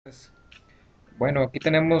Pues, bueno, aquí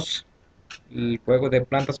tenemos el juego de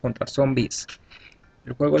plantas contra zombies.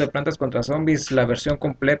 El juego de plantas contra zombies, la versión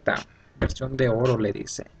completa, versión de oro le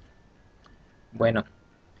dice. Bueno,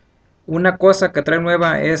 una cosa que trae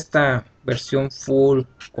nueva esta versión full,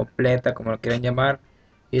 completa, como lo quieran llamar,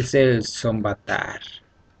 es el zombatar,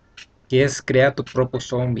 que es crear tu propio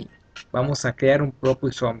zombie. Vamos a crear un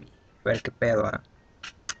propio zombie. A ver qué pedo, ¿eh?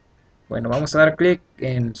 Bueno, vamos a dar clic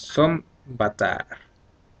en zombatar.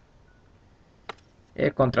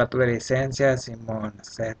 El contrato de licencia, Simón,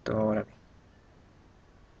 acepto, órale.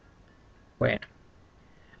 Bueno,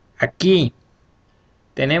 aquí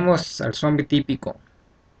tenemos al zombie típico,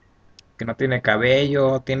 que no tiene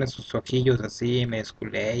cabello, tiene sus ojillos así,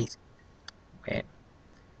 mesculéis. Bueno,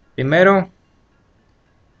 primero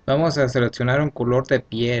vamos a seleccionar un color de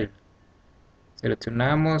piel.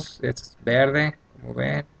 Seleccionamos, este es verde, como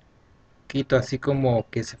ven. Quito así como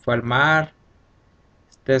que se fue al mar.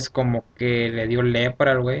 Este es como que le dio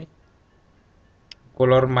lepra al güey.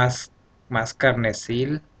 Color más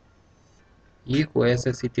carnecil. Hijo,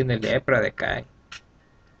 ese sí tiene lepra de cae.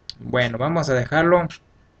 Bueno, vamos a dejarlo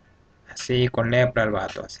así con lepra al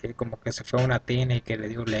vato. Así como que se fue a una tina y que le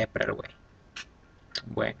dio lepra al güey.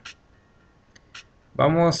 Bueno,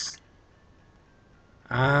 vamos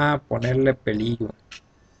a ponerle pelillo.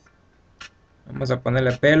 Vamos a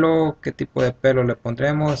ponerle pelo. ¿Qué tipo de pelo le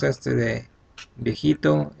pondremos? Este de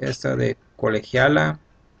viejito. Esta de colegiala.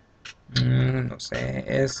 No sé.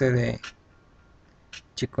 Ese de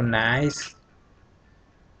chico nice.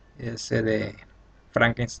 Ese de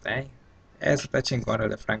Frankenstein. Ese está chingón,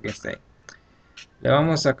 el de Frankenstein. Le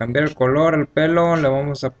vamos a cambiar el color al pelo. Le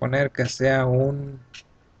vamos a poner que sea uno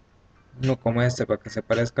como este para que se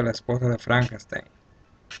parezca a la esposa de Frankenstein.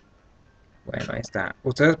 Bueno, ahí está.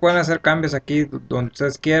 Ustedes pueden hacer cambios aquí donde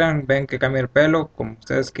ustedes quieran. Ven que cambie el pelo como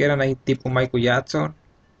ustedes quieran. Ahí tipo Michael Jackson.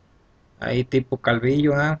 Ahí tipo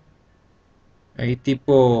Calvillo, ¿ah? Ahí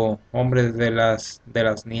tipo hombre de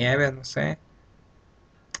las nieves, no sé.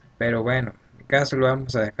 Pero bueno, en mi caso lo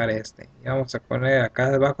vamos a dejar este. Y vamos a poner acá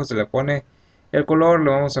debajo se le pone el color. Le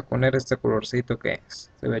vamos a poner este colorcito que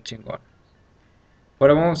se ve chingón.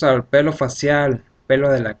 Ahora vamos al pelo facial.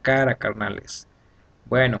 Pelo de la cara, carnales.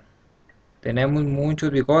 Bueno, tenemos muchos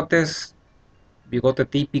bigotes. Bigote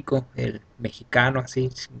típico, el mexicano así,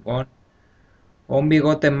 chingón. O un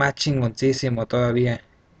bigote más chingoncísimo todavía,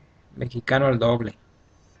 mexicano al doble.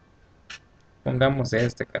 Pongamos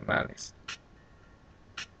este, carnales.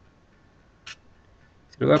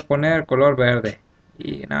 Se le voy a poner color verde.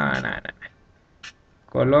 Y no.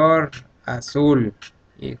 Color azul.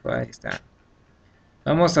 Hijo, ahí está.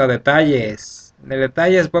 Vamos a detalles. En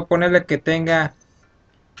detalles voy a ponerle que tenga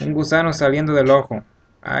un gusano saliendo del ojo.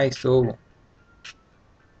 Ahí estuvo.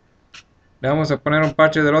 Le vamos a poner un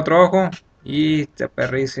parche del otro ojo. Y está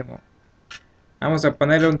perrísimo. Vamos a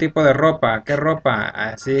ponerle un tipo de ropa. ¿Qué ropa?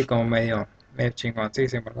 Así como medio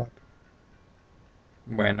chingoncísimo, ¿verdad?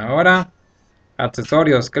 Bueno, ahora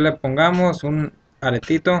accesorios. ¿Qué le pongamos? Un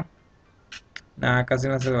aretito. Nada, casi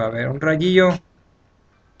no se va a ver. Un rayillo.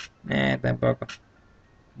 Tampoco.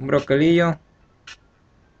 Un broquelillo.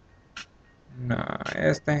 No,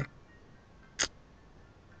 este.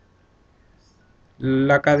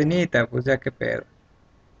 La cadenita, pues ya que pedo.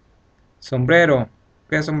 Sombrero.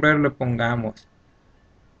 ¿Qué sombrero le pongamos?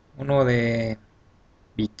 Uno de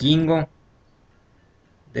vikingo.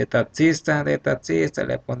 De taxista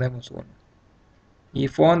le ponemos uno. Y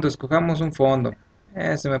fondo, escojamos un fondo.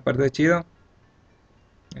 Ese me parece chido.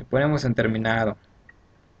 Le ponemos en terminado.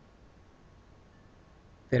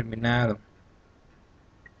 Terminado.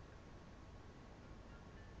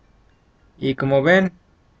 Y como ven,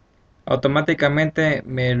 automáticamente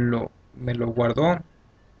me lo guardó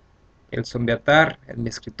el zombiatar en mi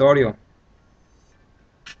escritorio.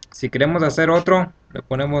 Si queremos hacer otro, le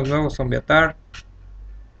ponemos nuevo zombiatar.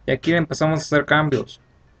 Y aquí empezamos a hacer cambios.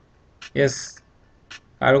 Es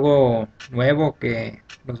algo nuevo que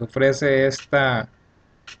nos ofrece esta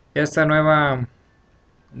nueva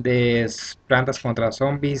de plantas contra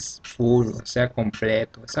zombies full, o sea,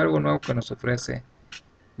 completo. Es algo nuevo que nos ofrece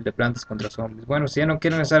el de plantas contra zombies. Bueno, si ya no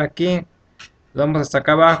quieren estar aquí, vamos hasta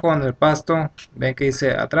acá abajo en el pasto. Ven que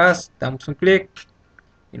dice atrás, damos un clic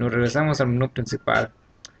y nos regresamos al menú principal.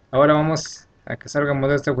 Ahora vamos a que salgamos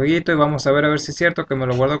de este jueguito y vamos a ver si es cierto que me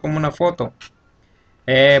lo guardó como una foto.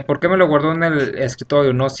 ¿Por qué me lo guardó en el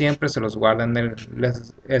escritorio? No siempre se los guarda en el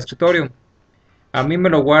escritorio. A mí me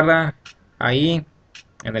lo guarda ahí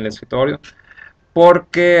en el escritorio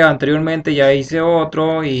porque anteriormente ya hice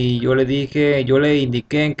otro y yo le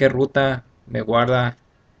indiqué en qué ruta me guarda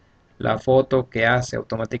la foto que hace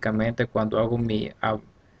automáticamente cuando hago mi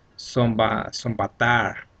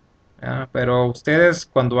zombatar. Pero ustedes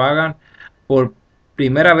cuando hagan por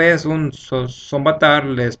primera vez un zombatar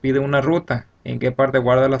les pide una ruta, en qué parte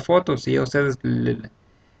guarda las fotos y ustedes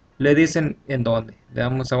le dicen en dónde. Le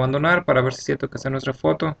damos a abandonar para ver si es cierto que está nuestra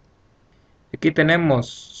foto. Aquí tenemos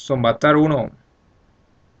zombatar uno.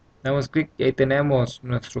 Damos clic y ahí tenemos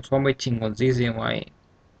nuestro zombie chingoncísimo ahí.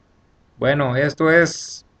 Bueno, esto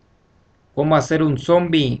es cómo hacer un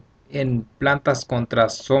zombie en plantas contra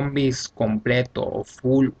zombies completo o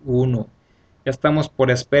full uno. Ya estamos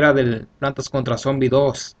por espera del plantas contra zombie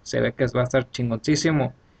 2. Se ve que va a estar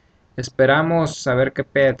chingoncísimo. Esperamos a ver qué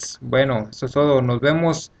pets. Bueno, eso es todo. Nos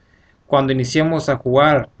vemos cuando iniciemos a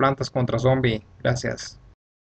jugar plantas contra zombie. Gracias.